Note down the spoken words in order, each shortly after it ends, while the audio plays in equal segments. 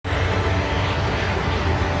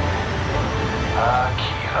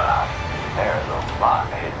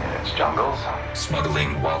jungles?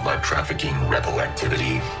 Smuggling, wildlife trafficking, rebel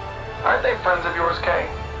activity. Aren't they friends of yours, Kay?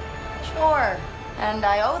 Sure. And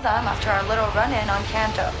I owe them after our little run-in on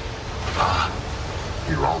Kanto. Ah,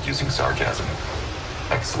 you're all using sarcasm.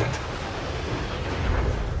 Excellent.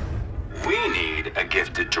 We need a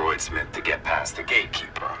gifted droidsmith to get past the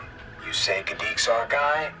gatekeeper. You say Kadik's our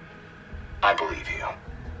guy? I believe you.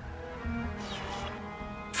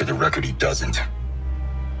 For the record, he doesn't.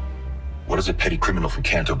 What does a petty criminal from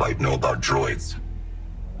Canto Bight know about droids?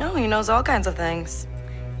 No, he knows all kinds of things.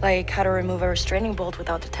 Like how to remove a restraining bolt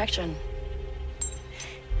without detection.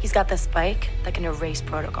 He's got this spike that can erase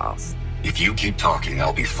protocols. If you keep talking,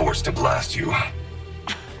 I'll be forced to blast you.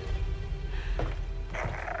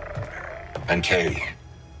 And Kay,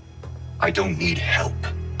 I don't need help.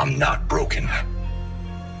 I'm not broken.